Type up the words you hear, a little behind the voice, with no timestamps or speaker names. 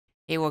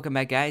Hey, welcome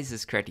back guys, this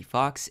is Crafty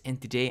Fox,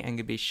 and today I'm going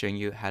to be showing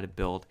you how to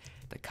build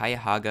the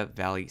Cuyahoga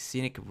Valley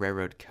Scenic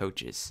Railroad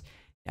coaches.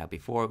 Now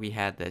before we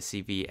had the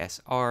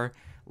CVSR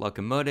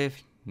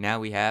locomotive, now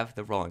we have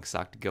the rolling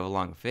stock to go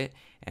along with it,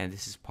 and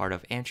this is part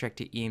of Amtrak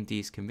to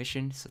EMD's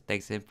commission, so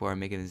thanks to him for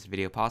making this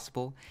video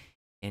possible.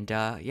 And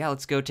yeah,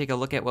 let's go take a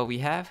look at what we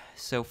have.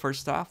 So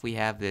first off, we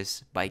have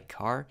this bike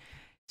car,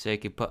 so you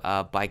can put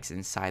bikes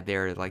inside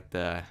there, like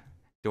the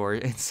door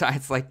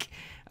inside's like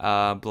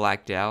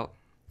blacked out.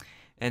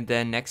 And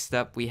then next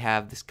up we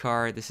have this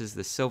car. This is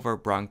the Silver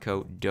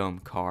Bronco Dome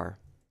car.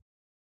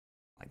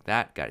 Like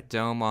that, got a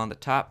dome on the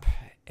top.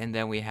 And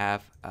then we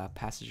have a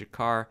passenger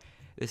car.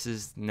 This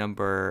is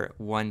number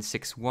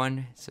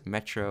 161. It's a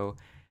Metro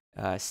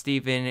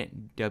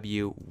Stephen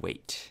W.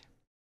 Waite.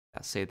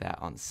 I'll say that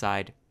on the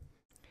side.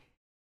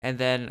 And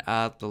then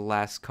the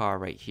last car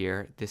right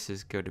here. This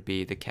is going to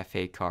be the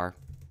cafe car.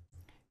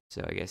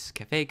 So I guess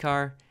cafe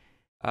car,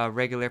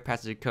 regular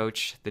passenger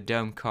coach, the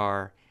dome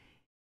car,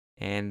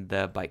 and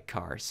the bike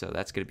car. So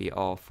that's going to be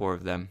all four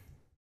of them.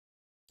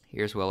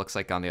 Here's what it looks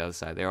like on the other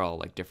side. They're all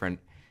like different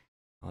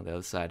on the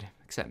other side,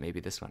 except maybe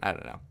this one. I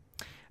don't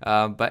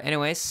know. But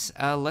anyways,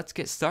 let's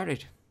get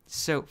started.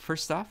 So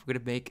first off, we're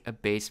going to make a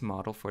base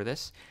model for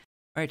this.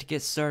 All right, to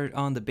get started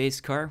on the base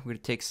car, we're going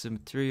to take some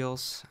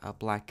materials,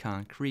 black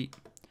concrete,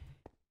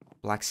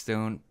 black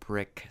stone,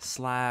 brick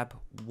slab,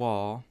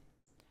 wall,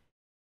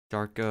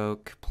 dark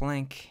oak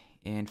plank,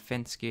 and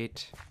fence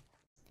gate,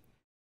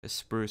 a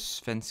spruce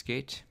fence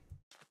gate,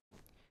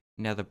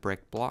 another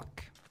brick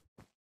block,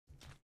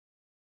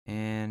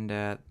 and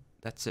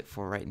that's it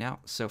for right now.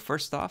 So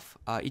first off,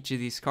 each of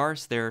these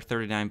cars, they're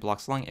 39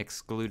 blocks long,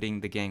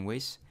 excluding the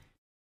gangways.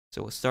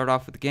 So we'll start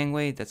off with the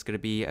gangway. That's going to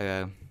be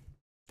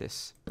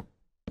this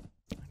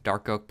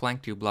dark oak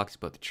plank, 2 blocks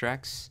above the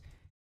tracks,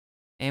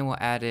 and we'll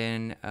add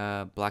in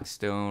black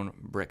stone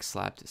brick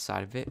slab to the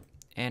side of it,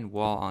 and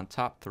wall on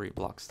top, 3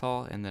 blocks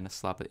tall, and then a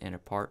slab at the inner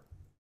part.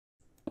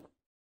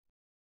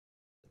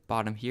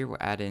 Bottom here, we'll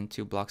add in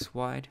 2 blocks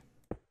wide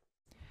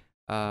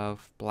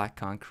of black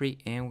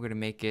concrete, and we're going to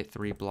make it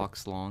 3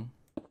 blocks long.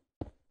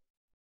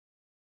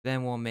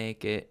 Then we'll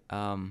make it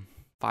 5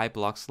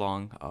 blocks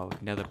long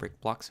of nether brick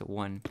blocks. So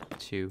 1,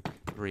 2,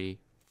 3,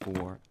 4,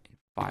 and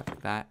 5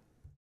 like that.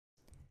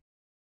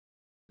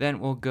 Then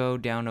we'll go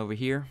down over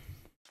here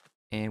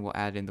and we'll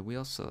add in the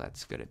wheels. So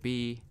that's going to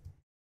be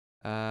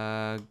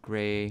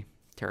gray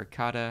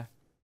terracotta,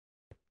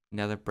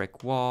 nether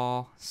brick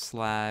wall,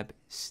 slab,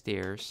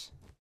 stairs,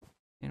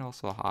 and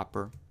also a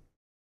hopper.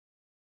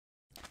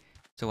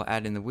 So we'll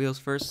add in the wheels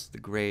first, the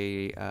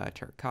gray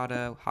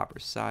terracotta, hopper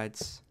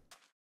sides,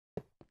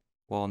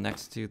 wall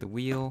next to the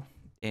wheel,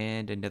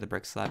 and another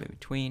brick slab in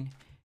between,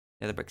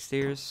 nether brick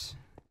stairs,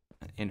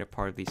 inner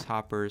part of these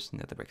hoppers,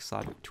 nether brick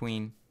slab in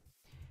between.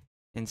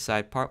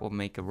 Inside part, we'll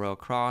make a row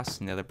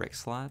across, nether brick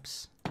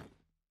slabs.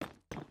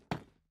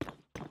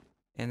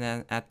 And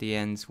then at the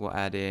ends, we'll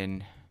add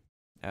in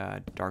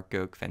dark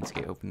oak fence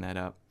gate, open that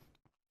up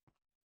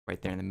right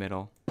there in the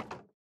middle.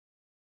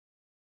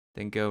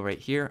 Then go right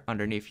here,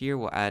 underneath here,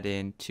 we'll add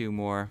in 2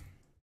 more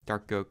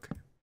dark oak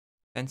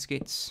fence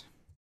gates.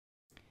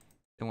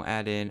 Then we'll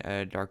add in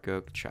a dark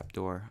oak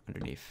trapdoor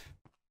underneath.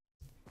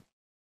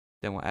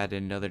 Then we'll add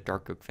in another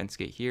dark oak fence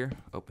gate here,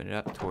 open it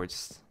up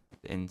towards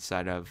the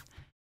inside of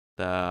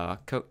the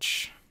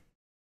coach.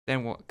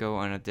 Then we'll go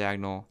on a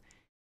diagonal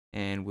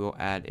and we'll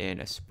add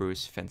in a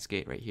spruce fence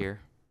gate right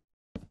here,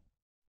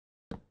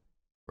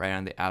 right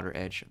on the outer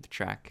edge of the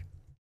track.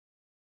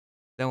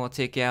 Then we'll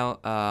take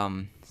out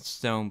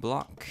stone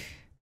block,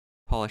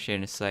 polish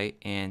andesite,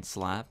 and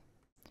slab,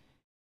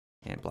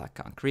 and black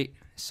concrete.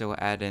 So we'll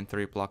add in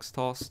 3 blocks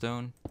tall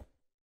stone.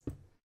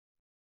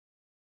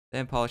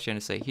 Then polish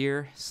andesite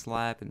here,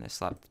 slab, and then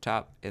slab at the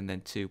top, and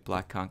then 2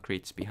 black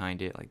concretes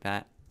behind it like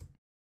that.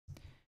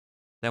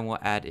 Then we'll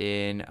add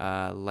in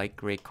light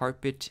gray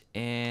carpet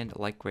and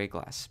light gray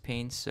glass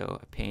pane. So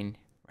a pane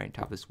right on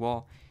top of this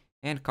wall,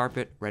 and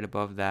carpet right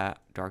above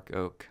that dark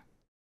oak.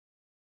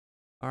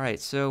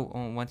 Alright, so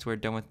once we're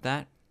done with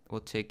that,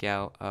 we'll take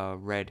out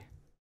red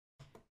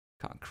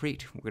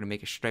concrete. We're going to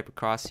make a stripe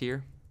across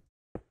here.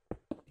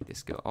 Make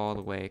this go all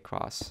the way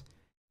across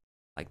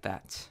like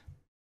that.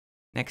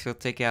 Next, we'll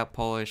take out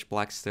polished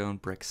black stone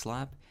brick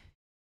slab,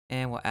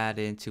 and we'll add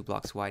in 2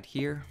 blocks wide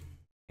here.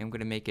 And I'm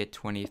going to make it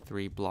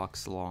 23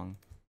 blocks long.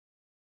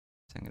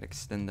 So I'm going to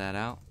extend that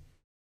out.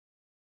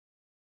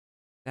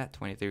 That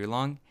 23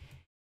 long.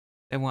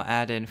 Then we'll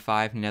add in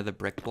 5 nether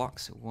brick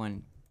blocks.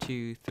 1,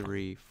 2,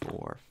 3,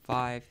 4,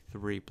 5.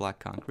 3 black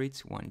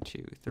concretes. 1,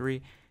 2,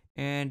 3.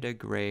 And a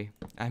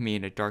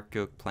dark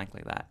oak plank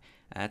like that.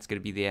 That's going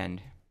to be the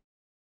end.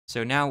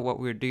 So now what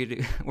we're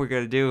going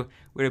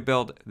to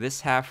build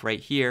this half right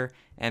here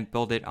and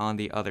build it on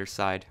the other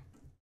side.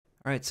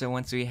 Alright, so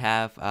once we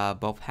have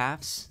both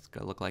halves, it's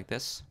going to look like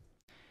this.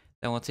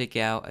 Then we'll take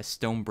out a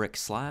stone brick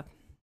slab,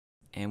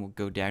 and we'll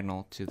go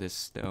diagonal to this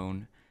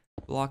stone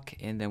block,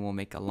 and then we'll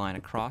make a line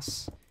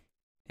across.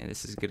 And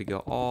this is going to go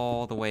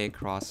all the way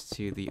across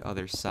to the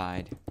other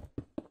side.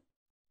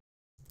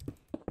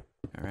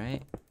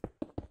 Alright.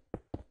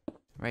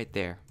 right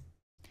there.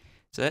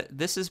 So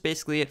this is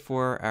basically it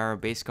for our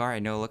base car. I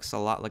know it looks a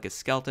lot like a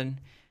skeleton,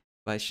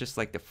 but it's just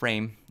like the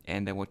frame,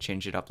 and then we'll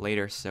change it up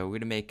later. So we're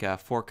gonna make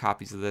 4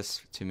 copies of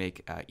this to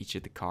make each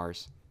of the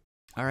cars.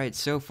 Alright,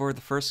 so for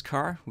the first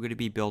car, we're gonna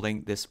be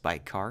building this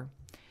bike car.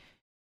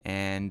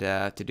 And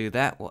to do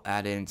that, we'll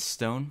add in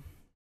stone,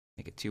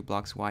 make it 2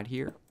 blocks wide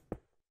here.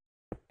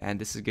 And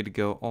this is gonna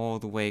go all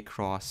the way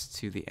across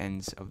to the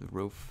ends of the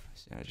roof.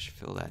 So I just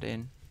fill that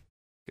in.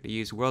 Gonna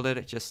use World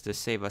Edit just to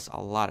save us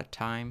a lot of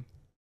time.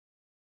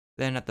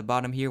 Then at the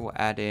bottom here, we'll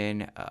add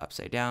in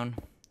upside down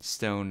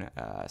stone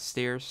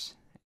stairs,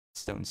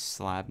 stone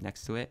slab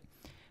next to it.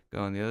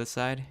 Go on the other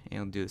side,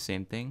 and we'll do the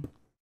same thing.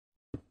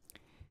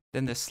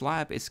 Then the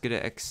slab is gonna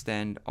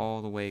extend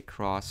all the way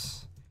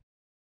across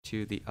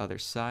to the other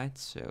side,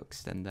 so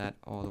extend that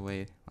all the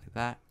way like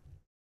that.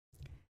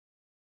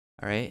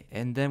 Alright,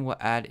 and then we'll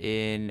add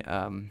in,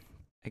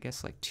 I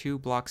guess like 2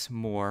 blocks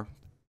more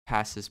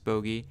past this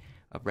bogey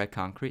of red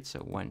concrete, so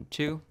 1,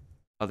 2.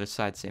 Other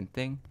side, same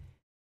thing.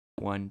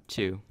 1,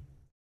 2.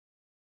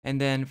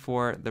 And then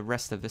for the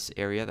rest of this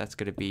area, that's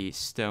going to be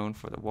stone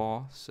for the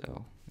wall.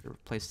 So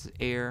replace the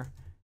air,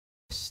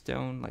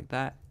 stone like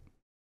that.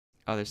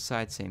 Other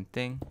side, same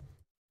thing.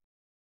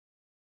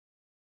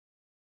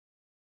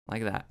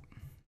 Like that.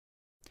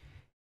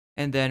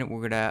 And then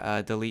we're going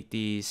to delete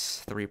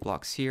these 3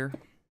 blocks here.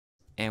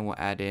 And we'll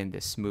add in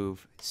the smooth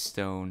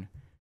stone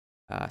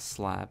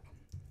slab.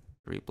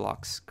 3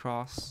 blocks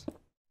across.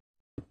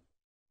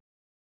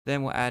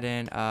 Then we'll add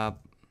in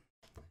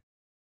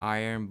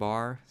iron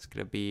bar. It's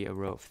gonna be a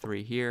row of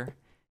 3 here.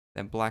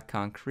 Then black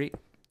concrete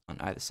on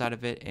either side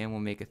of it, and we'll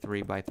make a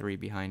 3 by 3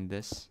 behind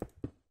this.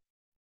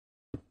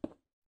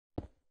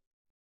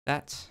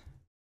 That.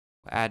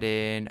 We'll add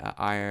in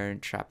iron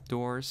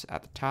trapdoors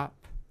at the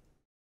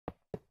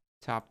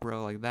top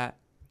row like that,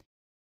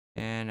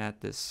 and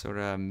at this sort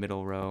of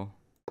middle row.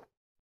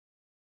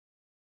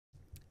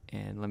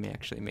 And let me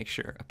actually make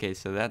sure. Okay,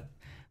 so that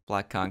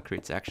black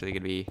concrete's actually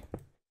gonna be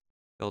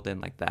filled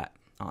in like that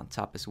on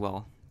top as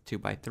well. 2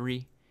 by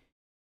 3.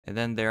 And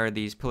then there are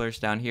these pillars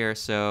down here,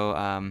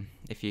 so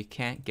if you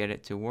can't get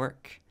it to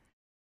work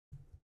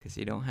because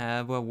you don't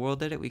have a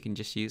World Edit, we can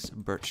just use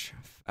birch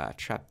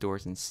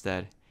trapdoors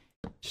instead.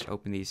 Just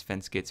open these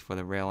fence gates for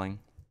the railing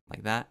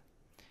like that.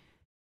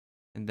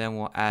 And then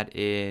we'll add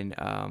in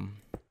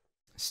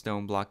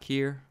stone block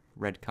here,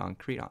 red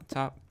concrete on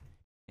top,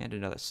 and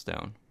another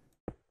stone.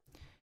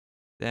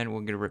 Then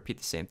we're going to repeat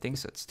the same thing,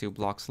 so it's 2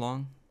 blocks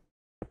long.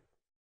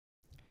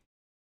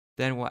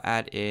 Then we'll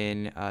add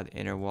in the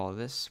inner wall of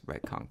this,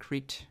 red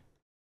concrete.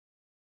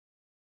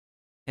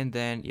 And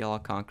then yellow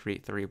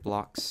concrete, 3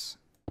 blocks.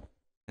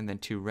 And then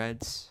 2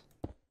 reds,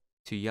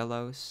 2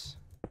 yellows,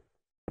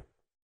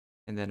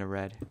 and then a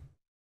red.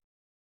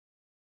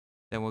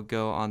 Then we'll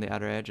go on the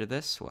outer edge of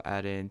this, we'll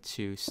add in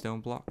 2 stone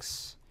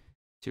blocks,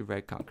 2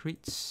 red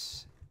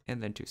concretes,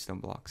 and then 2 stone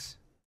blocks.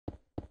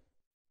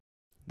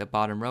 The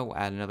bottom row, we'll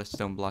add another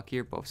stone block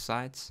here, both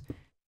sides,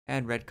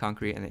 and red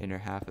concrete in the inner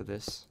half of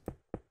this.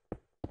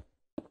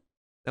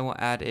 Then we'll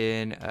add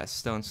in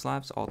stone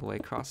slabs all the way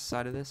across the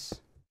side of this.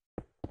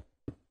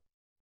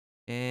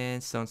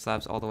 And stone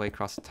slabs all the way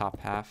across the top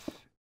half.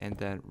 And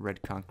then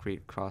red concrete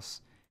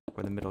across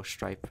for the middle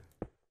stripe.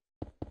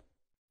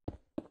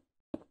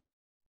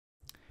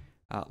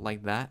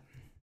 Like that.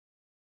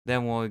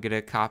 Then we're going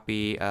to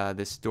copy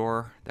this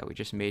door that we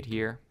just made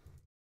here.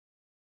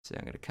 So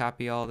I'm going to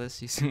copy all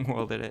this using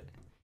World Edit.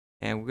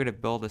 And we're going to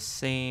build the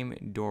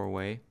same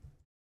doorway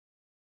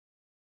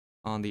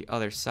on the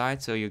other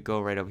side. So you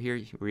go right over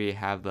here where you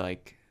have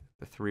like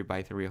the 3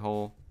 by 3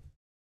 hole.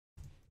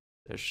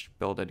 Just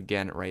build it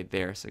again right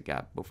there. So you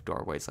got both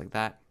doorways like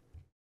that.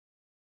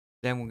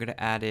 Then we're going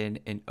to add in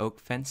an oak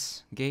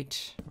fence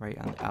gate right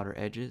on the outer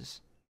edges.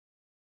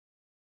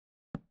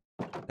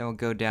 Then we'll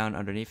go down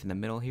underneath in the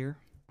middle here.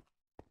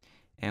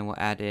 And we'll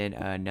add in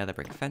a nether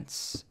brick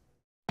fence.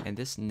 And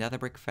this nether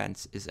brick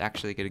fence is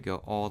actually going to go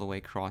all the way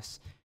across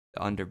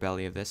the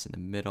underbelly of this in the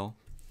middle.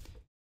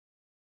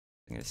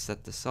 I'm going to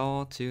set this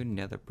all to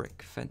nether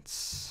brick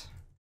fence.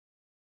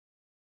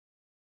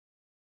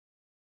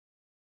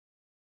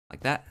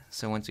 Like that.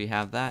 So once we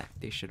have that,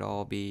 they should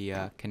all be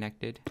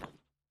connected.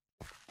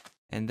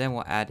 And then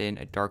we'll add in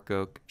a dark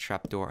oak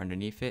trapdoor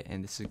underneath it.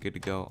 And this is good to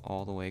go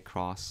all the way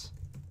across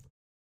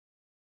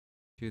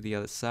to the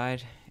other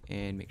side.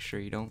 And make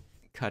sure you don't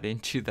cut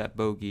into that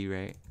bogey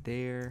right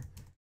there.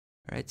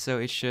 Alright, so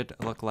it should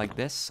look like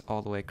this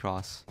all the way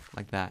across,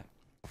 like that.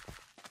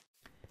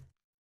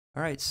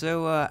 Alright,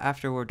 so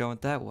after we're done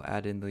with that, we'll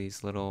add in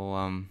these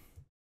little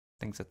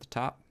things at the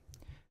top.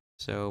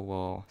 So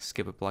we'll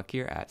skip a block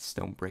here, add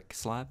stone brick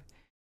slab.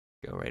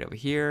 Go right over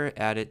here,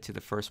 add it to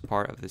the first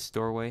part of this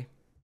doorway.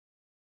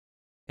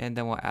 And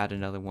then we'll add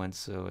another one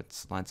so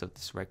it lines up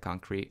this red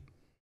concrete.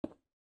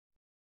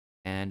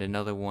 And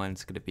another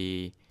one's going to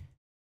be,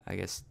 I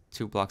guess,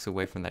 2 blocks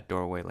away from that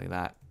doorway like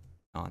that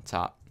on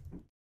top.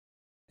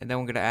 And then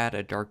we're going to add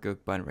a dark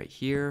oak button right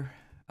here,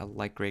 a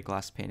light gray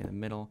glass pane in the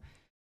middle.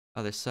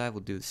 Other side,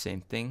 we'll do the same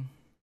thing.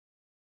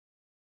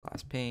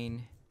 Glass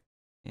pane,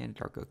 and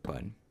dark oak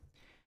button.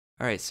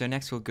 Alright, so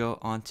next we'll go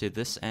on to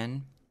this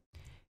end,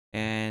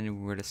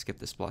 and we're going to skip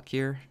this block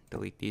here,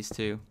 delete these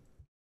two,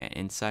 and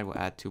inside we'll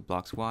add 2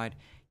 blocks wide,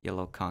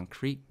 yellow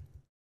concrete.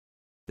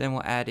 Then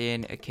we'll add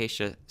in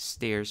acacia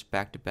stairs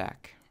back to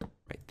back,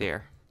 right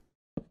there.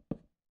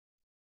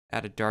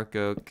 Add a dark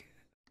oak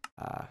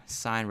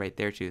sign right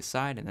there to the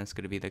side, and that's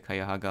going to be the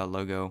Cuyahoga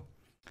logo.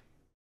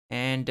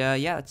 And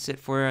yeah, that's it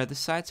for this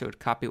side. So we'd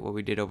copy what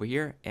we did over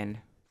here and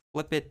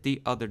flip it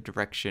the other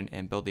direction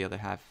and build the other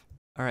half.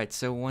 Alright,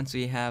 so once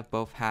we have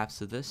both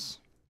halves of this,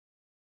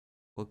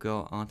 we'll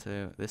go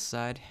onto this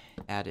side,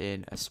 add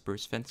in a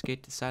spruce fence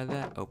gate to the side of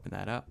that, open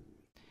that up.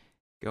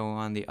 Go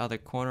on the other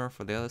corner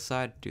for the other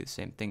side, do the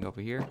same thing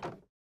over here.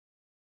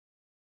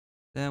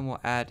 Then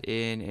we'll add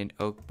in an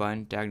oak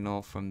button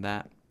diagonal from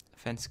that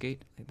fence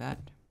gate, like that.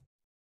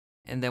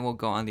 And then we'll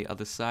go on the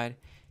other side,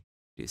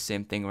 do the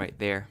same thing right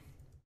there.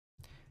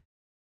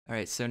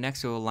 Alright, so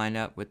next we'll line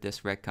up with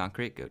this red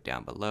concrete, go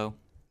down below,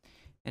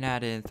 and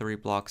add in 3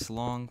 blocks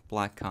long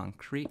black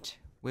concrete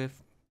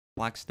with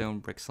black stone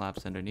brick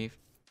slabs underneath.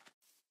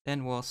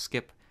 Then we'll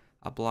skip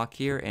a block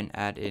here and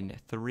add in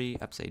 3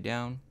 upside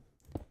down,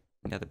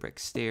 another brick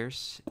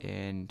stairs,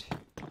 and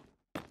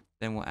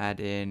then we'll add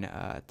in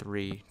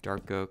 3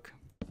 dark oak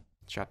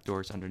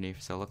trapdoors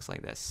underneath, so it looks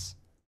like this.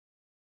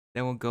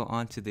 Then we'll go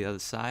on to the other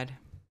side,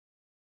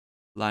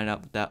 line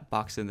up that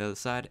box on the other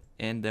side,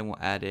 and then we'll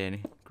add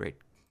in gray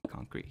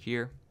concrete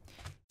here.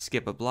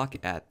 Skip a block,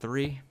 add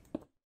 3.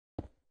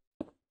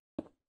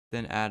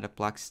 Then add a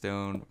black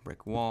stone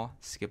brick wall,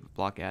 skip a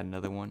block, add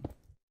another one.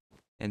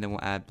 And then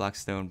we'll add black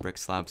stone brick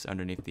slabs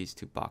underneath these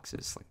 2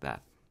 boxes, like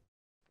that.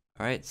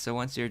 Alright, so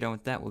once you're done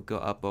with that, we'll go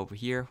up over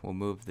here. We'll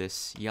move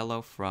this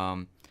yellow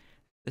from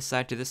this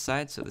side to this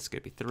side, so this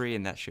could be 3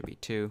 and that should be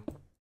 2.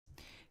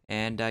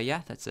 And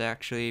yeah, that's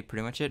actually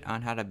pretty much it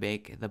on how to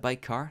make the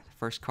bike car, the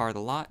first car of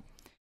the lot.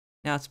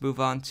 Now let's move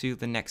on to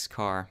the next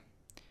car.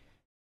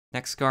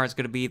 Next car is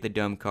going to be the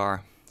dome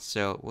car.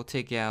 So we'll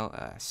take out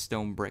a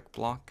stone brick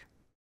block,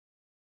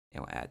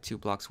 and we'll add 2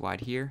 blocks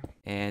wide here.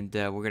 And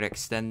we're going to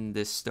extend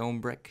this stone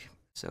brick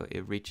so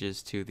it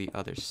reaches to the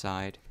other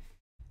side.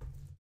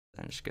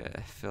 I'm just going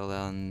to fill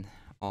in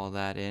all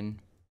that in,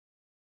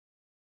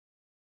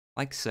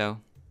 like so.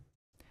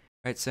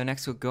 Alright, so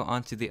next we'll go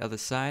on to the other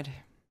side.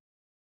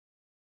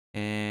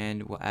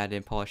 And we'll add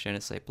in polished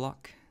andesite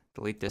block.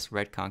 Delete this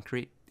red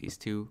concrete. These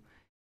 2.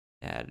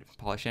 Add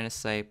polished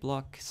andesite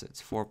block, so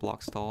it's 4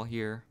 blocks tall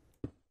here.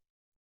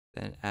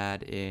 Then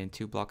add in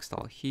 2 blocks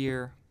tall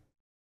here.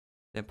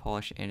 Then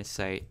polish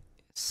andesite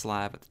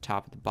slab at the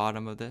top and the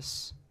bottom of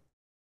this.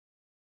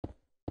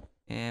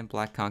 And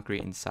black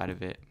concrete inside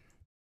of it.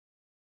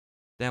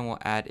 Then we'll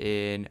add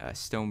in a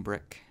stone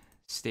brick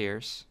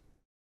stairs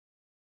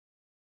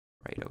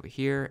right over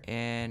here,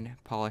 and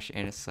polish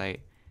andesite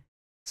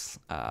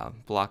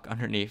block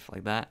underneath,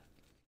 like that.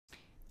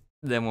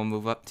 Then we'll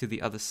move up to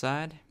the other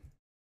side,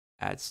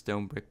 add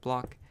stone brick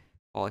block,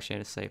 polish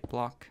andesite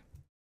block,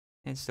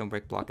 and stone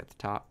brick block at the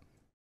top.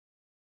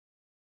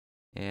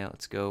 And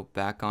let's go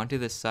back onto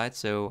this side.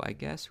 So I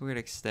guess we're gonna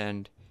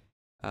extend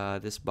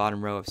this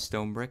bottom row of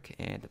stone brick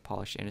and the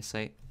polished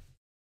andesite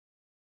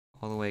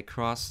all the way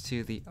across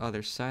to the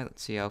other side.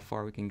 Let's see how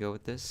far we can go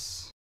with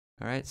this.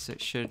 Alright, so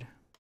it should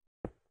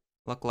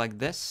look like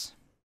this.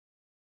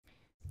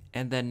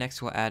 And then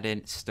next we'll add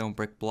in stone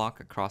brick block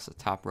across the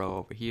top row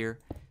over here,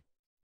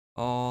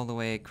 all the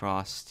way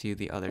across to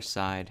the other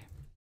side.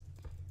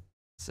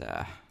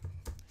 Let's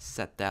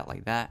set that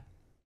like that.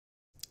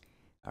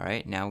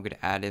 Alright, now we're going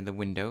to add in the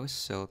windows.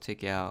 So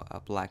take out a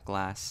black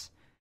glass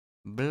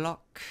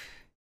block.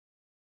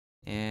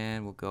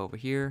 And we'll go over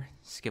here,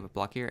 skip a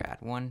block here, add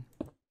 1.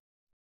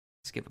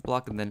 Skip a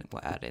block, and then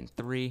we'll add in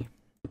 3.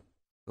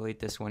 Delete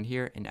this one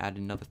here and add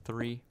another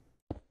 3.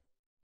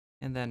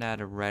 And then add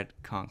a red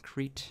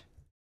concrete.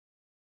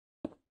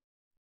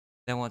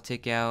 Then we'll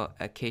take out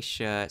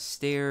acacia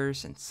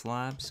stairs and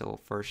slabs. So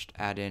we'll first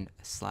add in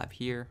a slab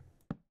here.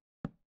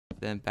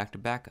 Then back to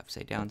back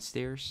upside down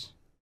stairs.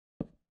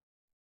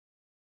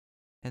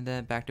 And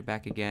then back to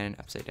back again,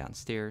 upside down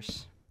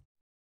stairs.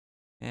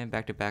 And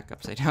back to back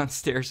upside down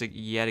stairs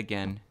yet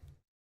again.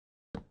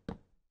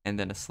 And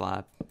then a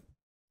slab.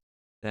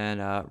 Then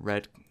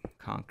red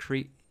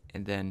concrete.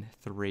 And then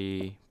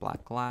 3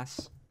 black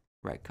glass.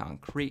 Red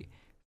concrete,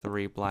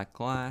 3 black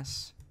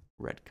glass,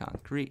 red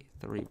concrete,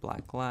 3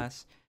 black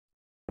glass.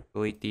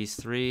 Delete these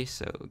 3,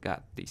 so we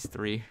got these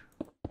 3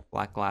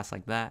 black glass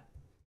like that.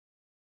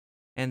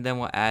 And then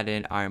we'll add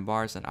in iron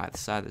bars on either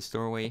side of this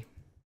doorway.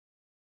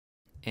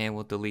 And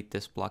we'll delete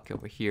this block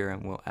over here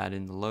and we'll add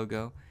in the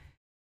logo.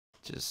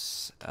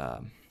 Just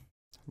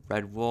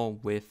red wool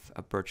with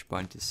a birch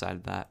button to the side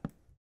of that,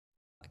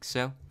 like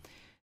so.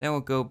 Then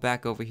we'll go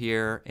back over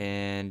here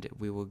and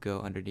we will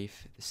go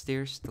underneath the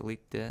stairs,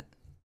 delete that.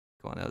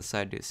 Go on the other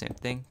side, do the same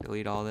thing,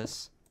 delete all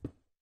this.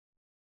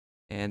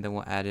 And then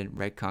we'll add in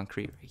red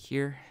concrete right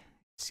here.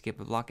 Skip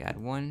a block, add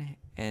 1,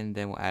 and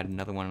then we'll add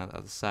another one on the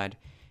other side.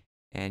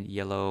 And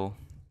yellow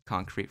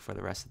concrete for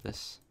the rest of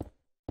this.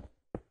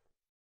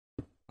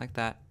 Like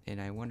that.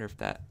 And I wonder if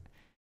that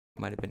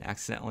Might have been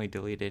accidentally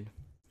deleted.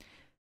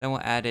 Then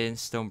we'll add in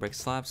stone brick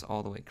slabs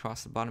all the way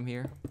across the bottom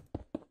here.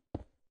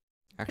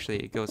 Actually,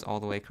 it goes all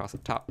the way across the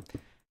top.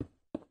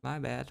 My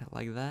bad,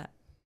 like that.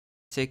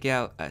 Take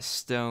out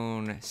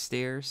stone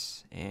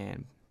stairs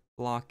and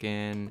block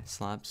in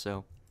slabs.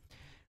 So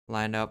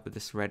line up with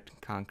this red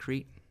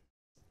concrete.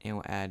 And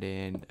we'll add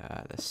in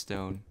the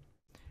stone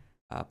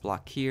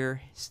block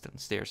here. Stone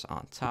stairs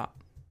on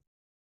top.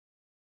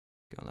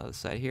 Go on the other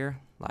side here.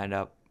 Line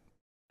up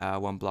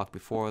one block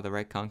before the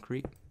red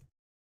concrete.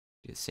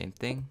 Do the same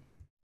thing.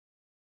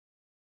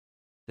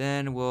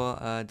 Then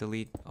we'll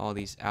delete all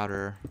these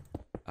outer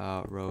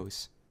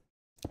rows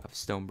of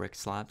stone brick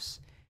slabs,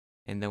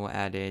 and then we'll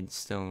add in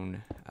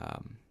stone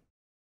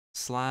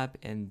slab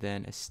and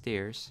then a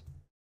stairs.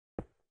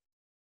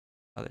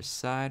 Other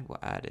side, we'll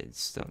add in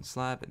stone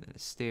slab and then a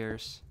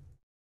stairs,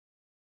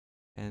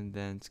 and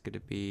then it's gonna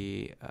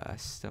be a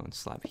stone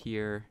slab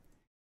here,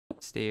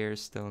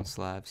 stairs, stone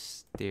slab,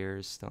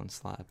 stairs, stone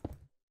slab.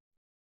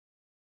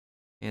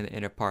 And the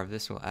inner part of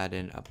this will add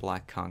in a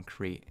black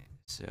concrete,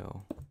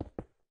 so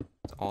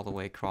it's all the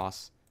way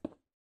across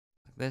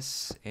like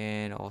this,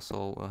 and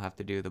also we'll have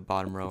to do the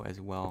bottom row as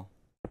well.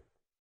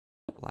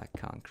 Black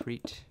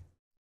concrete.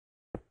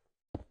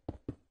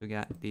 We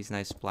got these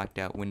nice blacked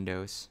out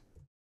windows.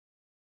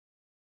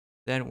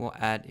 Then we'll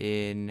add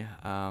in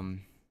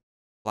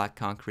black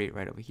concrete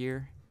right over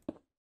here.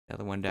 The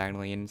other one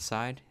diagonally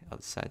inside.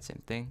 Other side,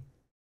 same thing.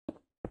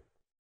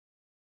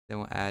 Then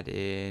we'll add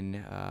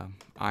in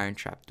iron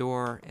trap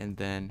door, and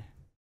then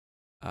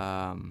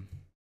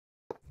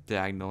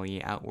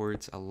diagonally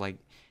outwards a light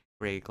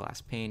gray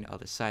glass pane.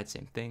 Other side,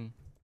 same thing.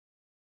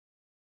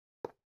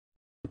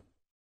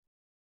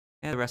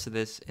 And the rest of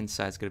this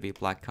inside is going to be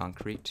black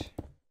concrete.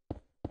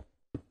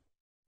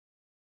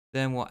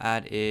 Then we'll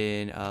add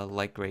in a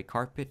light gray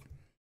carpet.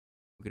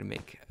 We're going to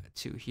make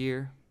two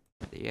here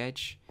at the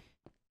edge.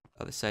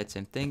 Other side,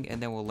 same thing.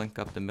 And then we'll link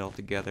up the middle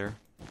together.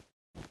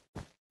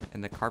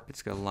 And the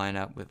carpet's going to line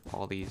up with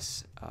all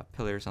these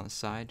pillars on the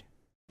side.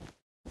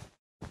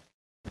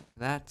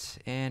 That,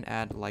 and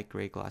add light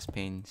gray glass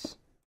panes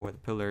for the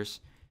pillars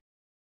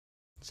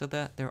so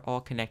that they're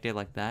all connected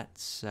like that.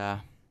 It's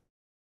kind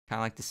of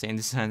like the same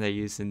design that I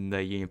used in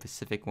the Union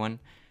Pacific one.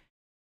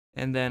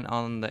 And then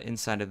on the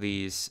inside of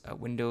these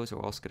windows,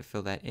 we're also going to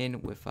fill that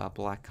in with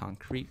black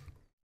concrete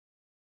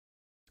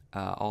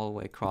all the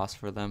way across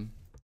for them,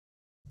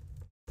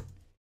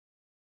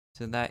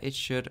 so that it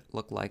should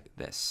look like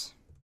this.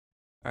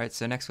 Alright,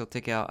 so next we'll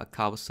take out a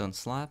cobblestone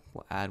slab.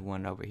 We'll add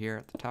one over here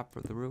at the top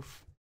of the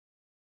roof.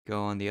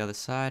 Go on the other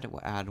side,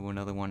 we'll add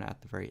another one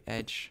at the very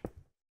edge.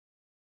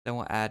 Then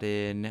we'll add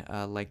in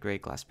a light gray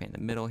glass pane in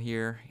the middle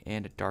here,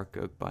 and a dark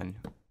oak bun.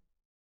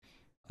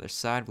 Other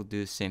side, we'll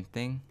do the same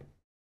thing.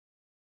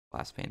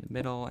 Glass pane in the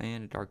middle,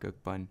 and a dark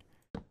oak bun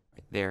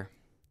right there.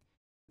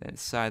 Then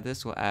inside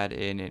this, we'll add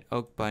in an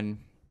oak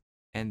bun,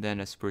 and then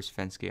a spruce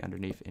fence gate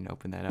underneath, and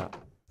open that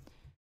up,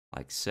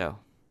 like so.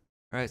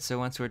 Alright, so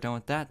once we're done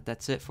with that,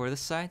 that's it for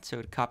this side.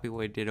 So to copy what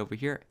we did over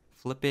here,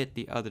 flip it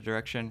the other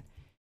direction,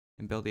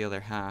 and build the other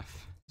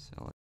half.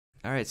 So,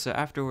 alright, so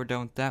after we're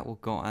done with that, we'll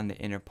go on the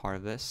inner part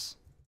of this.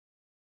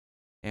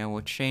 And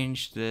we'll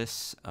change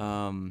this,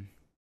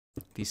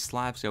 these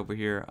slabs over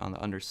here on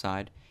the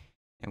underside.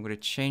 And I'm going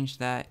to change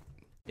that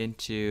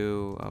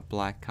into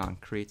black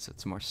concrete so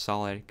it's more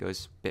solid. It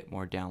goes a bit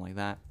more down like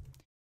that.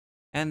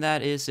 And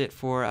that is it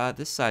for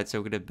this side. So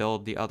we're going to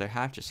build the other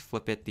half, just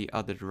flip it the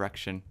other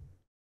direction.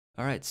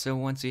 Alright, so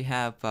once we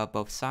have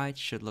both sides,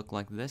 should look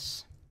like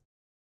this.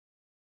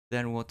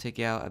 Then we'll take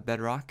out a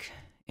bedrock,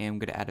 and I'm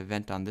going to add a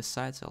vent on this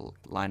side, so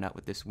I'll line up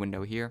with this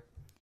window here.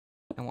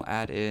 And we'll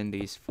add in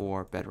these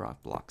 4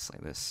 bedrock blocks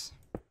like this.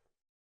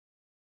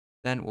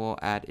 Then we'll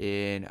add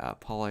in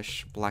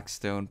polished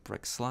blackstone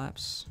brick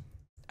slabs.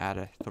 Add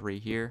a 3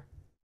 here.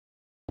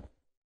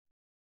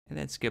 And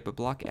then skip a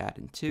block, add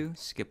in 2.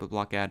 Skip a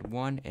block, add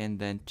 1, and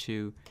then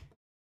 2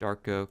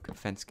 dark oak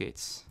fence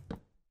gates,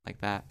 like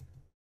that.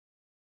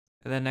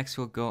 And then next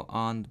we'll go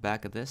on the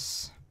back of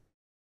this,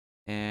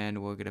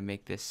 and we're gonna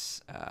make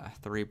this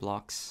 3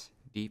 blocks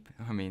deep.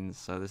 I mean,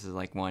 so this is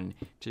like 1,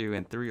 2,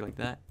 and 3 like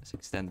that. Let's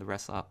extend the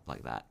rest up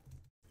like that.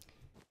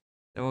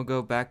 Then we'll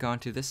go back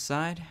onto this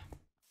side,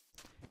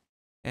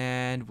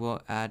 and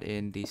we'll add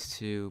in these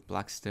 2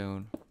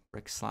 blackstone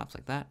brick slabs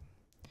like that.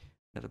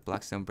 Another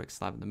blackstone brick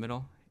slab in the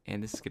middle,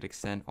 and this is gonna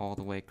extend all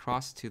the way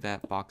across to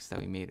that box that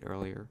we made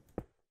earlier,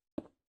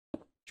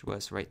 which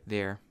was right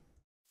there.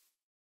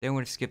 Then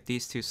we're going to skip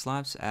these 2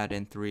 slabs, add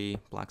in 3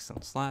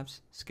 blackstone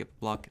slabs, skip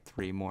block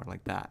 3 more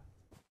like that.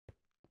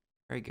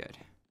 Very good.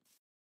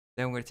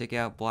 Then we're going to take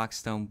out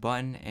blackstone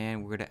button,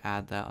 and we're going to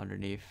add that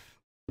underneath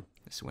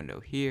this window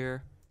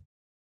here.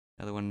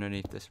 Another one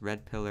underneath this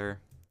red pillar.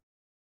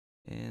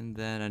 And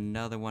then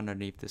another one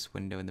underneath this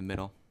window in the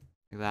middle,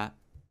 like that.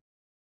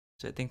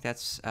 So I think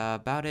that's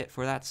about it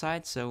for that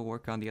side, so we'll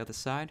work on the other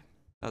side.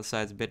 The other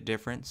side's a bit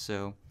different,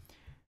 so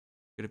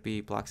it's going to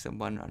be blackstone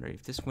button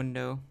underneath this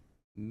window.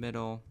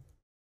 Middle,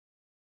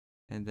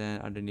 and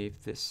then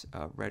underneath this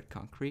red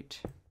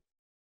concrete,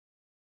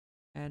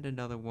 and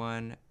another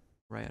one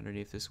right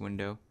underneath this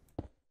window.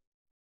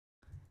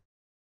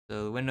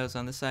 So the windows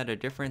on this side are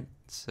different,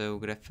 so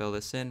we're gonna fill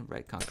this in,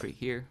 red concrete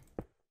here.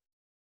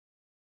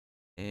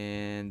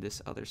 And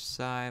this other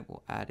side,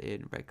 we'll add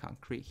in red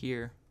concrete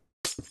here.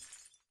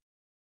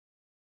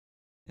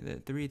 And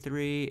then 3,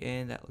 3,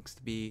 and that looks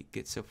to be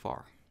good so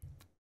far.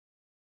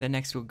 Then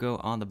next we'll go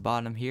on the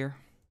bottom here,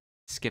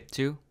 skip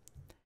 2,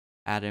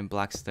 add in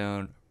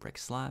blackstone brick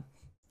slab,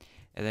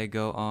 and then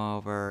go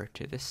over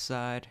to this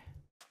side,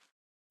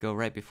 go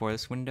right before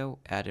this window,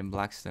 add in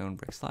blackstone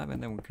brick slab,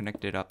 and then we'll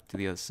connect it up to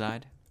the other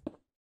side.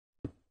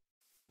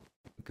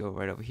 Go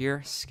right over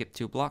here, skip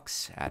 2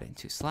 blocks, add in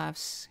 2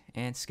 slabs,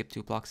 and skip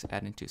 2 blocks,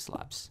 add in 2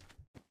 slabs.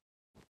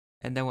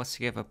 And then we'll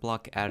skip a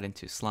block, add in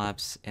 2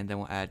 slabs, and then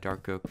we'll add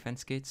dark oak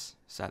fence gates.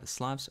 Side the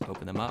slabs,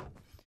 open them up.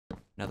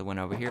 Another one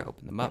over here,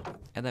 open them up.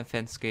 And then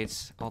fence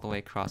gates all the way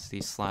across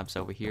these slabs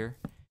over here.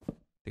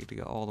 They're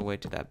gonna go all the way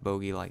to that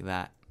bogey like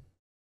that.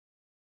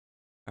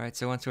 Alright,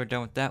 so once we're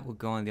done with that, we'll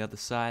go on the other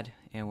side,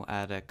 and we'll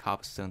add a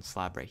cobblestone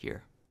slab right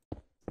here.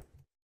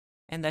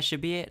 And that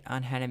should be it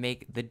on how to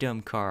make the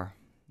dome car.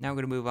 Now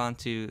we're going to move on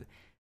to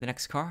the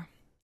next car.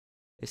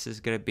 This is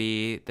going to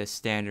be the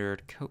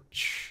standard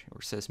coach, or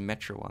it says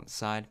Metro on the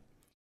side.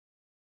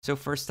 So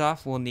first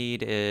off, we'll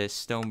need a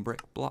stone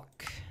brick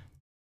block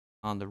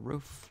on the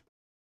roof.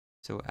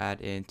 So we'll add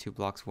in 2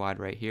 blocks wide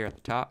right here at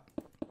the top.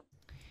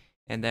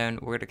 And then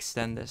we're going to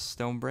extend this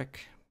stone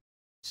brick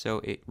so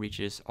it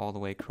reaches all the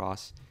way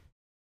across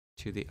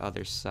to the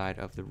other side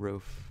of the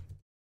roof.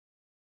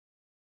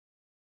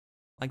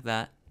 Like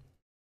that.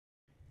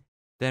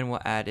 Then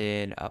we'll add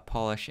in a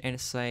polished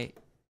andesite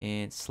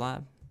and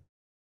slab.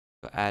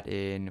 We'll add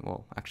in,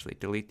 well, actually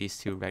delete these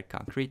 2 red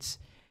concretes.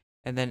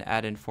 And then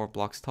add in 4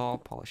 blocks tall,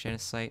 polished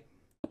andesite.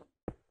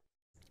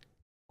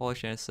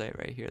 Polished andesite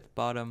right here at the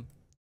bottom.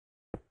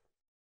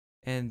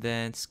 And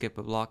then skip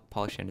a block,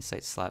 polished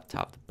andesite slab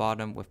top to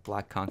bottom with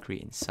black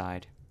concrete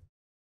inside.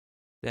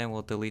 Then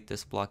we'll delete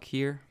this block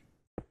here.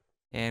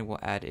 And we'll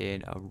add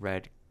in a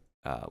red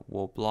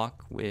wool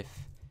block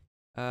with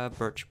a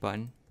birch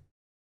button.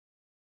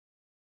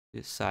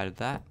 This side of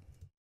that,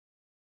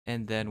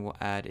 and then we'll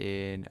add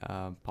in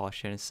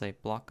polished andesite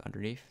block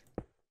underneath.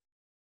 Then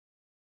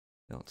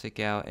we'll take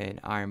out an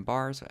iron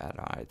bars, we'll add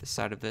on either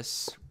side of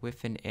this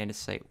with an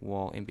andesite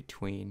wall in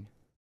between.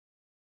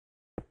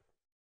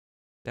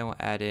 Then we'll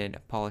add in a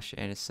polished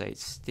andesite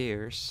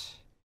stairs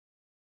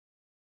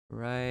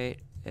right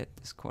at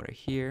this corner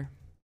here.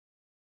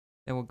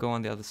 Then we'll go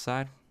on the other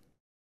side.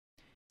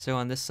 So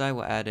on this side,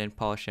 we'll add in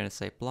polished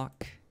andesite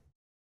block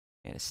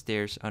and a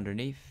stairs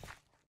underneath.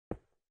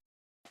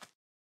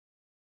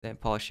 Then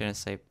polished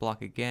andesite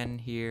block again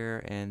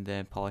here, and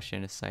then polished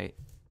andesite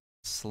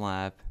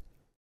slab.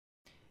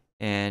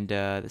 And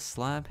the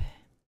slab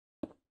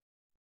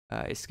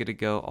is going to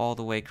go all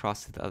the way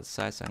across to the other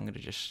side, so I'm going to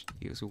just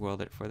use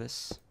World It for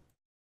this.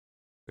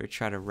 We're going to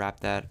try to wrap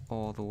that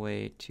all the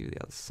way to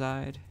the other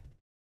side.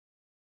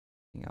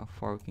 See how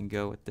far we can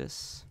go with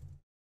this.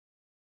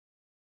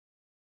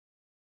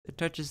 It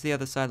touches the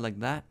other side like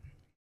that.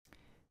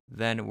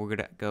 Then we're going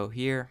to go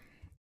here,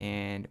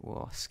 and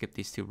we'll skip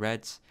these 2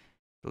 reds.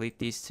 Delete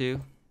these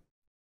 2,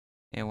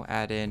 and we'll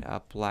add in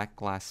a black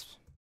glass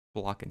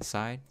block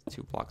inside,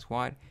 2 blocks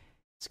wide.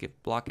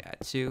 Skip block, add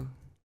 2,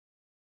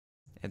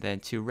 and then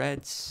 2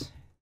 reds,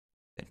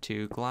 then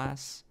 2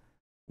 glass,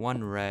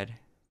 1 red,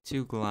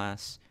 2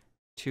 glass,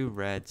 2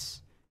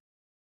 reds,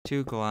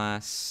 2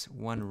 glass,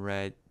 1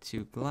 red,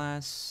 2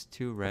 glass,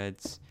 2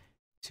 reds,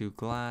 2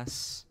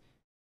 glass,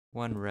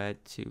 1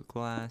 red, 2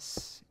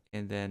 glass,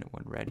 and then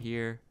 1 red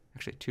here.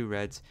 Actually 2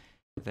 reds,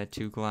 and then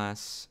 2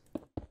 glass.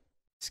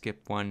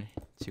 Skip 1,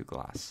 2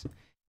 glass.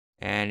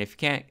 And if you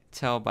can't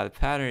tell by the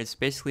pattern, it's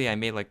basically I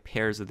made like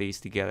pairs of these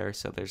together.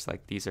 So there's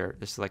like this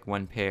is like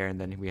 1 pair,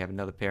 and then we have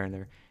another pair, and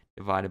they're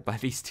divided by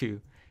these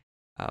 2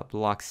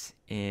 blocks.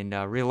 In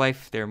real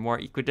life, they're more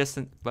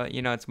equidistant, but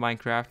you know, it's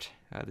Minecraft.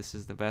 This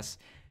is the best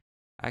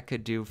I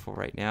could do for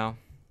right now.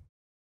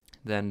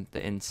 Then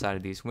the inside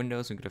of these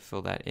windows, I'm going to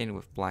fill that in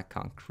with black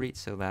concrete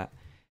so that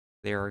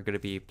they are going to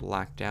be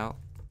blacked out.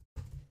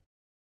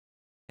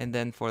 And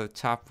then for the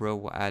top row,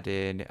 we'll add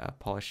in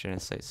polished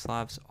andesite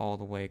slabs all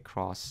the way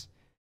across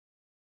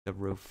the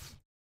roof.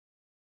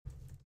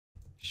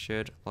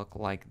 Should look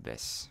like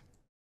this.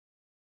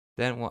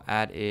 Then we'll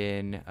add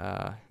in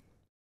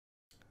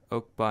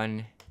oak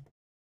bun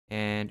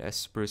and a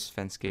spruce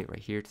fence gate right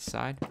here to the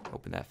side.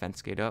 Open that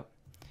fence gate up.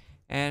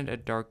 And a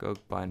dark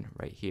oak bun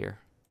right here.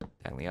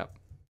 Diagonally up.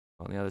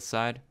 On the other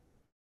side.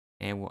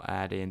 And we'll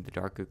add in the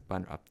dark oak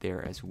bun up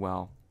there as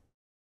well.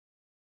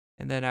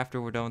 And then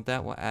after we're done with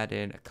that, we'll add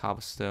in a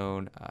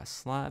cobblestone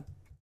slab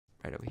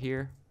right over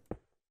here.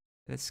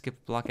 Then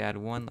skip a block, add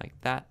 1 like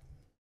that.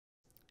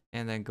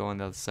 And then go on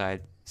the other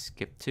side,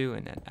 skip 2,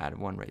 and then add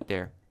 1 right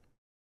there.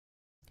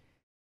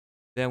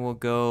 Then we'll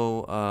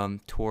go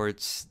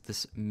towards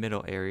this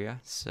middle area.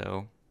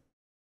 So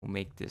we'll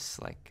make this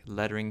like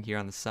lettering here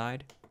on the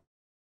side.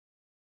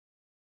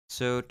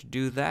 So to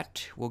do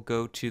that, we'll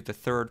go to the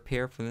 3rd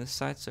pair from this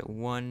side. So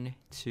 1,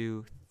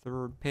 2,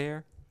 3rd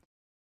pair.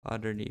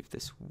 underneath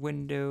this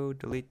window.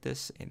 Delete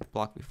this and the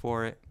block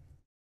before it.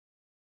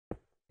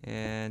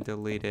 And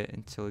delete it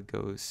until it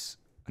goes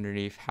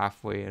underneath,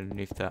 halfway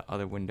underneath the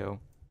other window.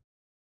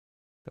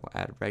 Then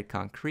we'll add red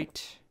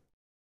concrete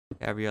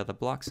every other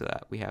block so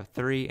that we have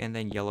 3, and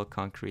then yellow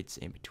concretes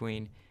in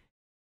between.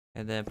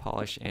 And then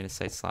polish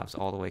andesite slabs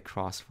all the way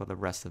across for the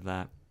rest of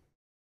that.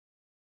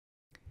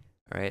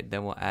 Alright,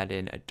 then we'll add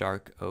in a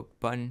dark oak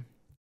button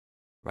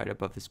right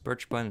above this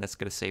birch button. That's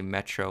going to say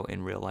Metro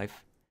in real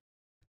life.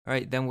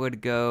 Alright, then we're going to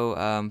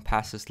go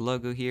past this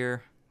logo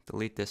here,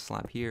 delete this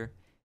slab here,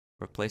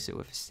 replace it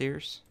with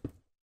stairs,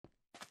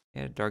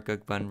 and a dark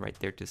oak button right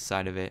there to the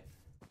side of it.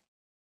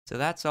 So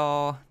that's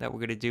all that we're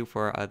going to do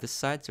for this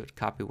side. So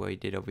copy what we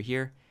did over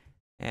here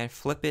and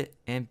flip it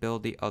and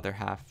build the other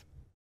half.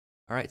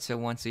 Alright, so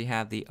once we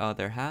have the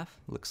other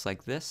half, looks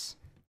like this.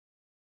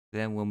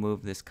 Then we'll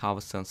move this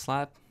cobblestone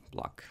slab,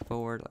 block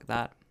forward like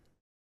that.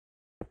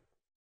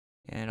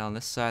 And on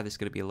this side, there's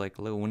going to be like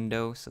a little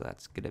window. So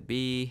that's going to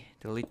be,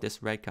 delete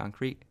this red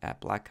concrete,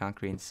 add black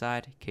concrete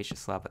inside, acacia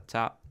slab at the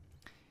top.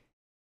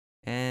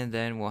 And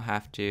then we'll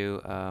have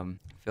to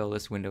fill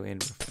this window in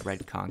with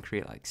red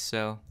concrete like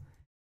so.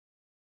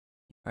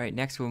 Alright,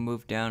 next we'll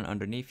move down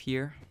underneath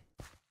here.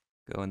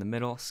 Go in the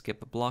middle,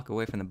 skip a block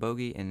away from the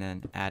bogey, and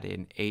then add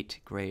in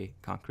 8 gray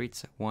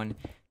concretes. 1,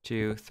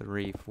 2,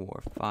 3,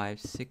 4, 5,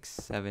 6,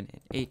 7,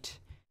 and 8.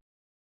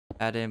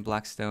 Add in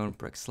blackstone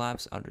brick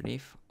slabs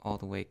underneath, all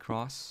the way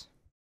across.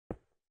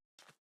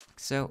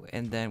 So,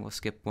 and then we'll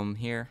skip one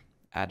here,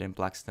 add in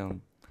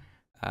blackstone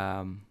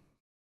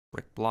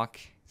brick block,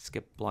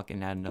 skip block,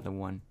 and add another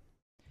one.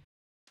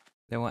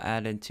 Then we'll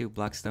add in 2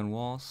 blackstone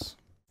walls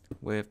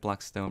with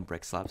blackstone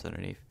brick slabs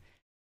underneath.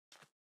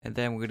 And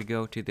then we're going to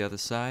go to the other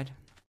side.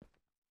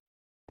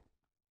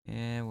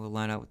 And we'll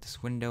line up with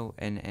this window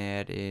and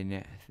add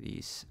in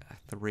these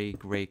 3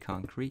 gray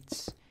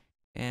concretes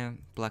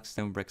and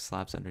blackstone brick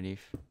slabs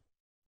underneath.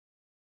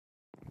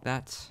 Like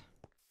that.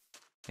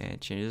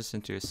 And change this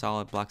into a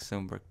solid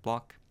blackstone brick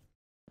block.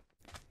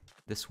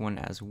 This one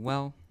as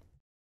well.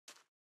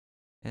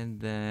 And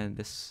then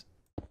this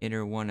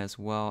inner one as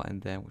well.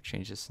 And then we'll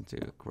change this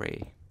into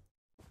gray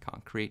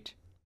concrete.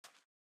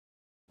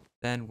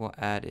 Then we'll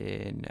add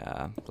in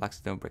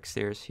blackstone brick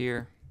stairs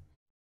here.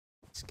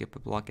 Skip a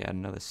block, add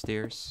another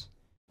stairs.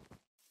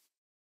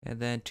 And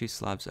then 2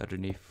 slabs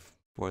underneath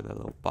for the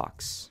little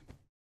box.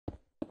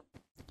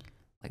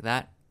 Like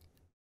that.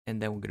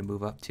 And then we're going to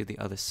move up to the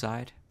other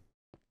side.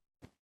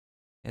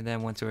 And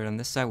then once we're on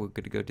this side, we're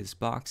going to go to this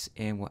box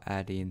and we'll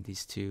add in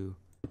these 2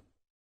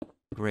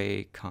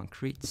 gray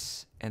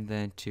concretes and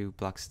then 2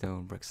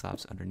 blackstone brick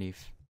slabs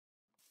underneath.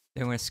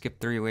 Then we're going to skip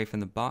 3 away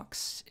from the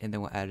box, and then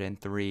we'll add in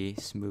 3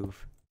 smooth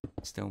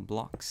stone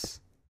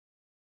blocks.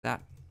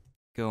 That.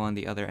 Go on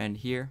the other end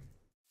here.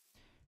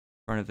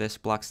 In front of this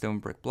blackstone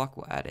brick block,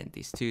 we'll add in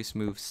these 2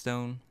 smooth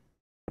stone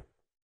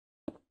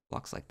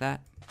blocks like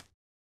that.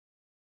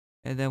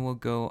 And then we'll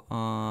go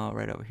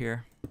right over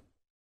here.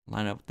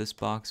 Line up with this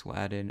box, we'll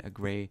add in a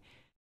gray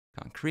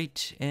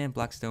concrete and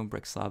blackstone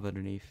brick slab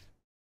underneath.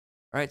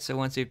 Alright, so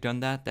once we've done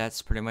that,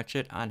 that's pretty much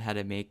it on how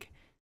to make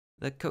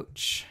the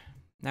coach.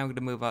 Now we're going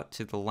to move out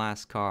to the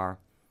last car,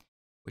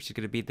 which is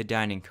going to be the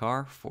dining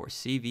car for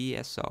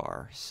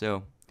CVSR.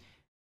 So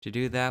to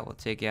do that, we'll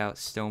take out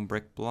stone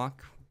brick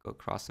block, go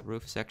across the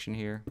roof section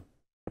here,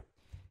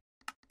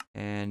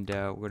 and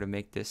we're going to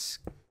make this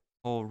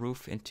whole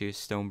roof into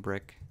stone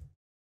brick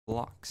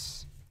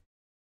blocks.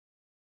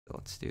 So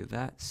let's do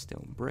that,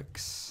 stone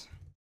bricks,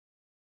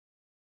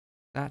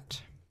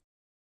 that,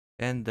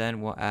 and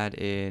then we'll add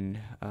in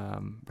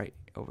right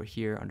over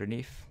here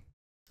underneath.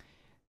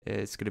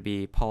 It's going to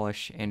be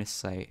polish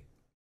andesite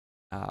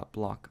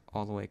block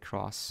all the way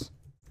across.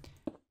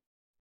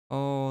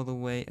 All the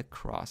way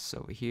across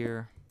over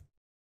here.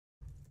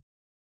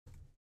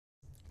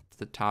 To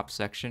the top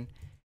section.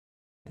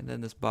 And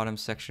then this bottom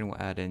section will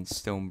add in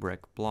stone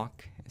brick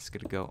block. It's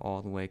going to go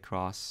all the way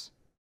across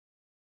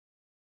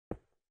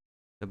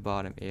the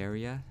bottom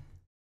area.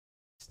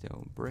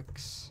 Stone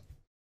bricks.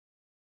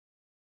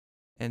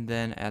 And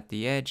then at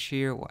the edge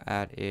here, we'll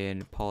add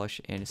in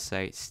polish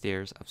andesite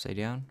stairs upside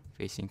down,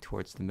 facing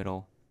towards the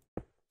middle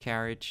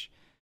carriage.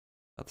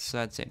 Other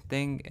side, same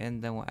thing.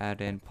 And then we'll add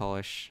in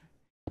polish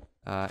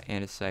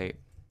andesite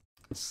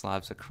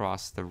slabs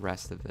across the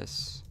rest of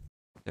this.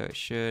 So it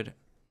should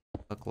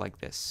look like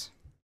this.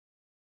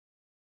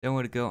 Then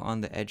we're going to go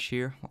on the edge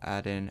here. We'll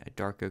add in a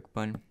dark oak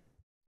bun.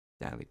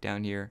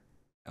 Down here,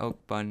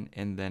 oak bun,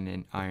 and then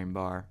an iron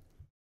bar.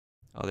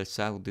 Other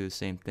side, we'll do the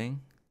same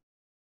thing.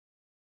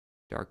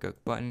 Dark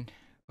oak button,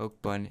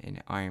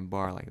 and iron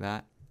bar like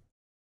that.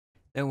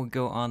 Then we'll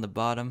go on the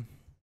bottom,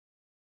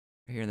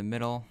 right here in the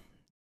middle,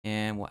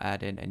 and we'll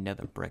add in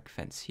another brick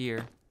fence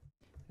here,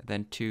 and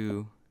then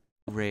 2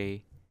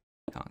 gray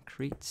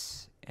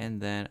concretes,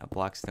 and then a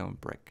blackstone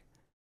brick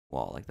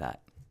wall like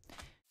that.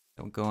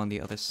 Then we'll go on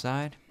the other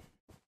side,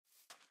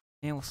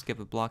 and we'll skip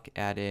a block,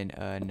 add in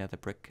another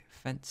brick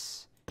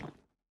fence,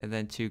 and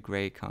then 2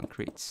 gray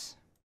concretes.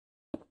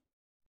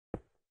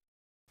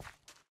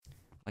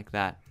 Like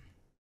that.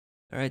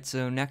 Alright,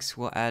 so next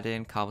we'll add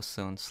in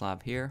cobblestone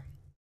slab here.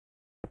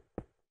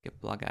 Skip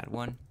block, add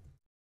one.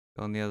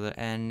 Go on the other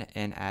end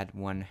and add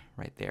one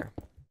right there.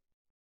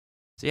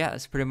 So yeah,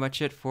 that's pretty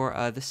much it for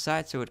this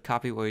side. So we'd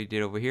copy what we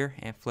did over here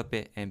and flip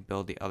it and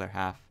build the other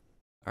half.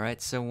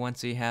 Alright, so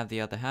once we have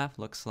the other half,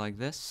 looks like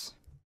this.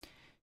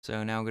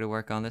 So now we're going to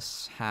work on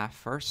this half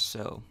first.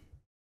 So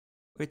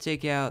we're going to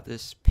take out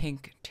this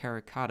pink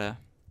terracotta.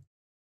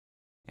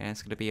 And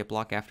it's going to be a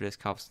block after this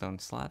cobblestone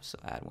slab. So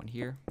add one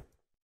here.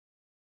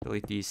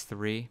 Delete these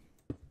three.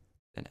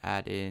 Then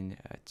add in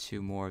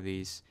two more of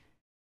these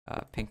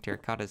pink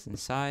terracottas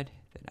inside.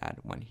 Then add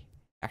one.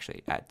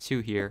 Actually, add two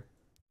here.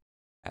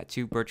 Add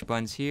two birch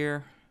buns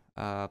here.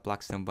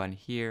 Blackstone bun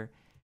here.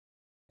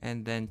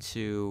 And then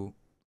two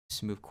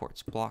smooth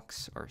quartz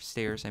blocks, or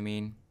stairs, I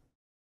mean.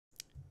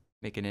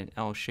 Making an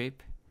L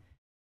shape.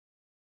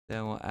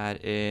 Then we'll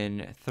add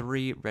in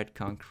 3 red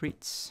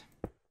concretes.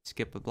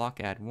 Skip a block,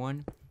 add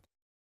 1.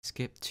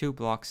 Skip 2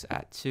 blocks,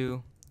 add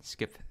 2.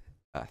 Skip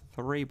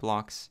 3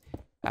 blocks,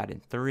 add in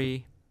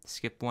 3.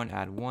 Skip 1,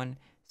 add 1.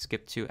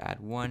 Skip 2,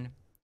 add 1.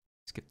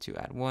 Skip 2,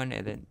 add 1.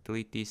 And then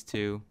delete these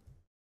 2.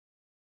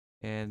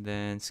 And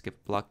then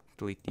skip block,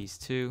 delete these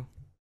 2.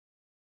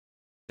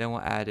 Then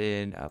we'll add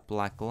in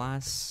black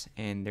glass,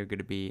 and they're going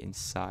to be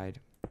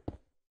inside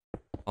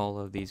all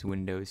of these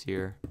windows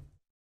here.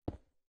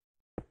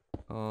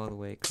 All the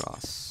way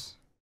across.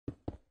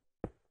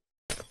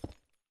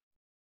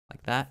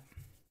 Like that.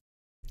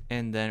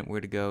 And then we're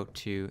going to go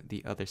to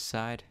the other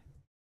side.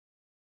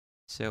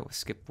 So we'll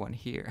skip one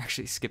here.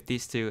 Actually, skip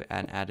these 2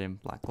 and add in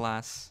black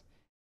glass.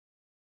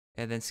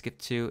 And then skip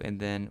 2, and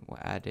then we'll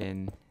add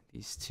in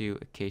these 2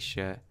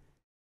 acacia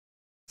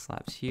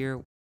slabs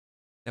here.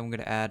 Then we're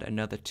going to add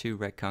another 2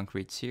 red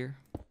concretes here.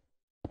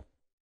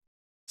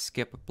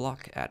 Skip a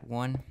block, add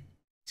 1.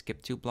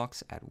 Skip 2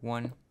 blocks, add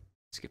 1.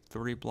 Skip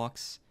 3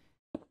 blocks.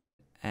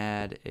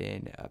 Add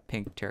in a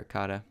pink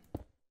terracotta.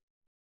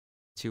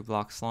 2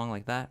 blocks long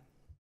like that.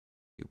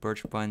 2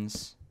 birch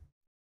buns.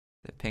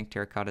 The pink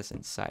terracotta's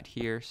inside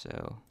here,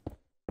 so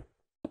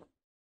 2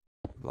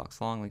 blocks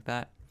long like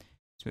that.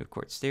 Smooth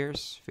quartz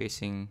stairs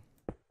facing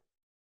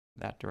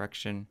that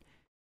direction.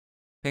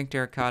 Pink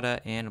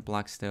terracotta and a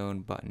blackstone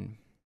button.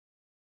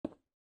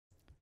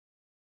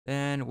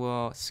 Then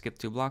we'll skip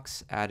 2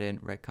 blocks, add in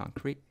red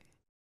concrete.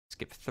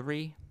 Skip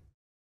 3,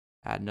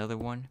 add another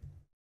one.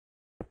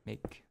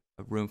 Make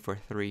a room for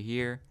 3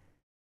 here.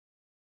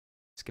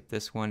 Skip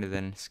this one, and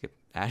then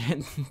add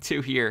in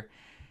 2 here.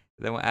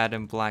 Then we'll add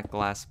in black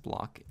glass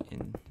block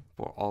in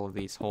for all of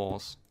these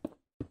holes.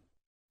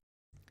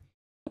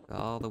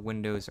 All the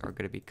windows are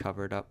going to be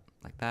covered up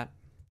like that.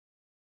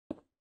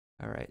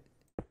 Alright.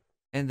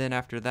 And then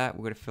after that,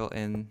 we're going to fill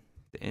in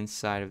the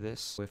inside of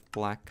this with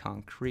black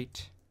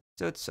concrete.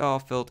 So it's all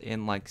filled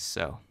in like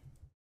so.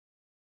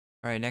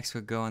 Alright, next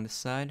we'll go on this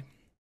side.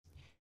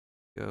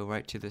 Go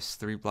right to this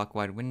 3 block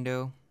wide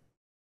window.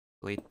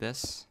 Delete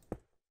this.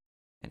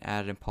 And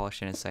add and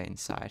polish andesite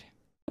inside.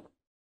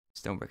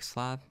 Stone brick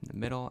slab in the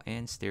middle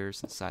and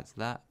stairs on the sides of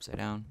that, upside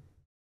down.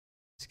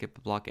 Skip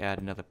a block, add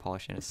another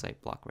polish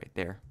andesite block right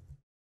there.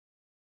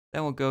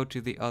 Then we'll go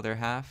to the other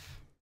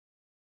half.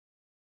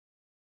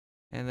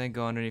 And then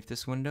go underneath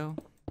this window.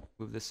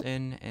 Move this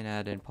in and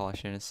add in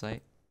polish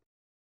andesite.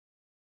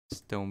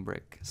 Stone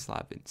brick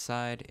slab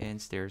inside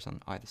and stairs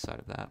on either side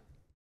of that.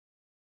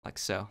 Like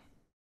so.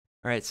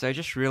 Alright, so I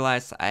just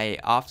realized I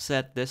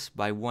offset this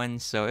by 1,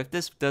 so if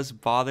this does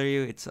bother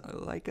you, it's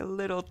like a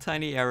little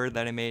tiny error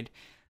that I made.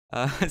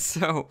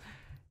 So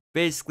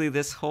basically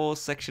this whole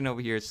section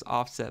over here is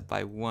offset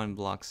by 1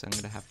 block, so I'm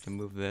going to have to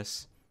move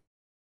this.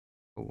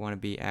 I want to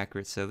be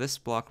accurate, so this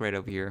block right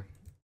over here,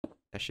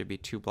 that should be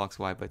 2 blocks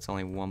wide, but it's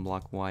only 1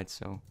 block wide,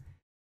 so I'm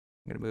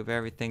going to move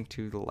everything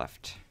to the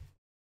left.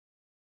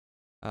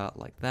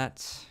 Like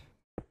that.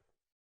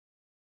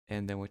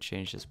 And then we'll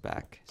change this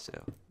back, so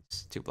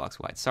 2 blocks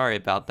wide. Sorry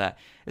about that.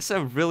 It's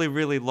a really,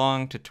 really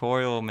long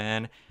tutorial,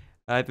 man.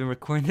 I've been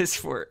recording this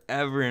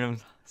forever and I'm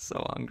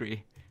so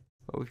hungry.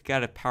 But we've got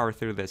to power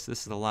through this. This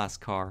is the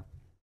last car.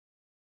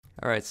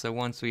 Alright, so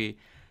once we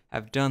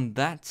have done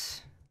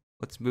that,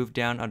 let's move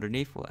down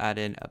underneath. We'll add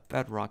in a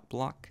bedrock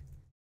block.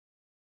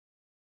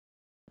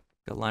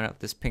 Go line up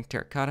this pink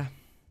terracotta.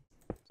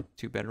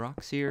 2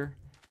 bedrocks here.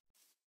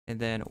 And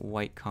then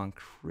white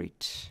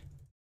concrete.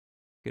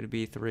 Gonna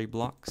be 3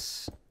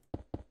 blocks.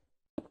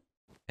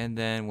 And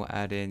then we'll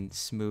add in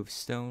smooth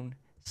stone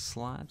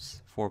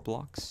slabs, 4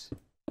 blocks.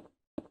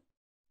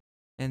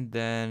 And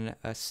then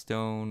a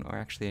stone, or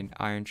actually an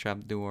iron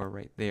trap door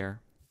right there.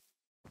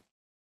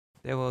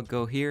 Then we'll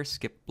go here,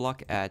 skip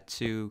block, add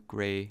 2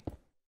 gray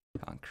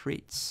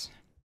concretes.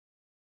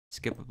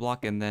 Skip a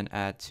block and then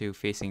add 2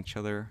 facing each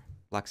other,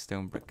 black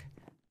stone brick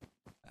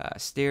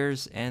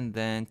stairs, and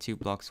then 2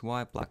 blocks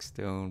wide, black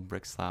stone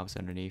brick slabs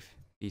underneath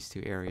these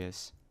 2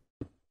 areas.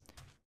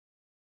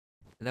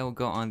 And then we'll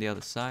go on the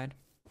other side.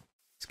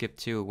 Skip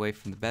 2 away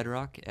from the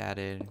bedrock, add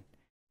in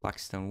black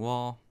stone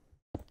wall,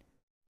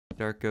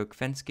 dark oak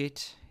fence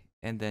gate,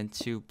 and then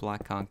 2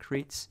 black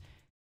concretes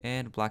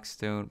and black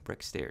stone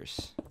brick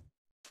stairs.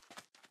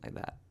 Like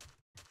that.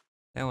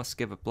 Then we'll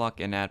skip a block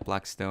and add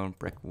black stone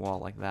brick wall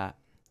like that.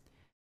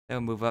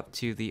 Then we'll move up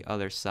to the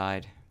other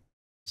side.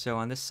 So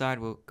on this side,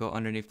 we'll go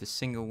underneath the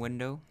single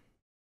window,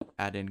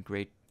 add in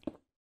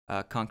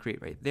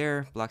concrete right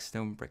there, black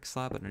stone brick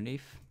slab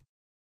underneath.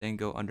 Then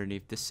go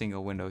underneath this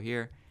single window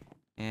here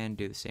and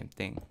do the same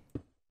thing.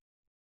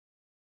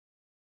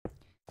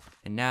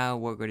 And now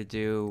what we're going to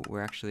do,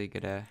 we're actually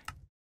going to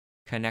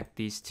connect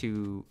these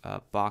two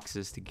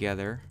boxes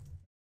together.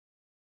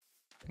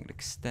 I'm going to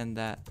extend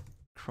that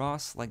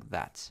across like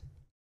that.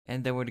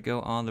 And then we're going to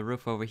go on the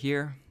roof over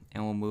here,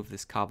 and we'll move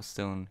this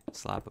cobblestone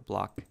slab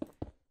block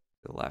to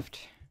the left.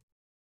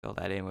 Fill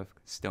that in with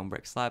stone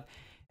brick slab.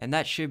 And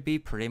that should be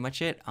pretty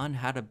much it on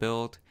how to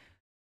build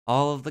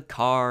all of the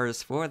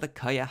cars for the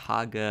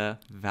Cuyahoga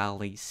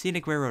Valley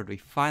Scenic Railroad. We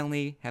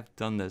finally have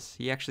done this.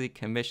 He actually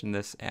commissioned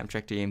this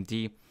Amtrak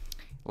DMD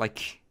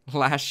like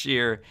last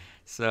year.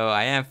 So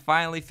I am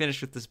finally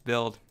finished with this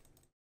build.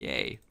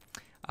 Yay.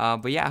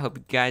 But yeah, I hope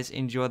you guys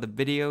enjoy the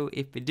video.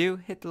 If you do,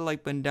 hit the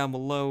like button down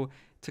below.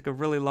 It took a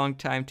really long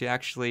time to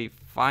actually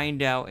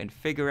find out and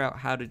figure out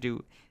how to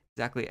do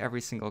exactly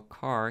every single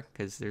car,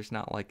 because there's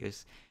not like a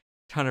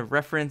ton of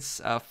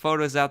reference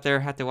photos out there.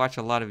 I had to watch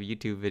a lot of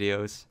YouTube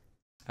videos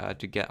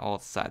to get all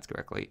the sides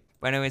correctly.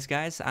 But anyways,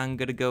 guys, I'm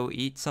gonna go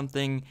eat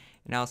something,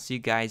 and I'll see you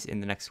guys in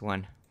the next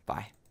one.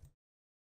 Bye.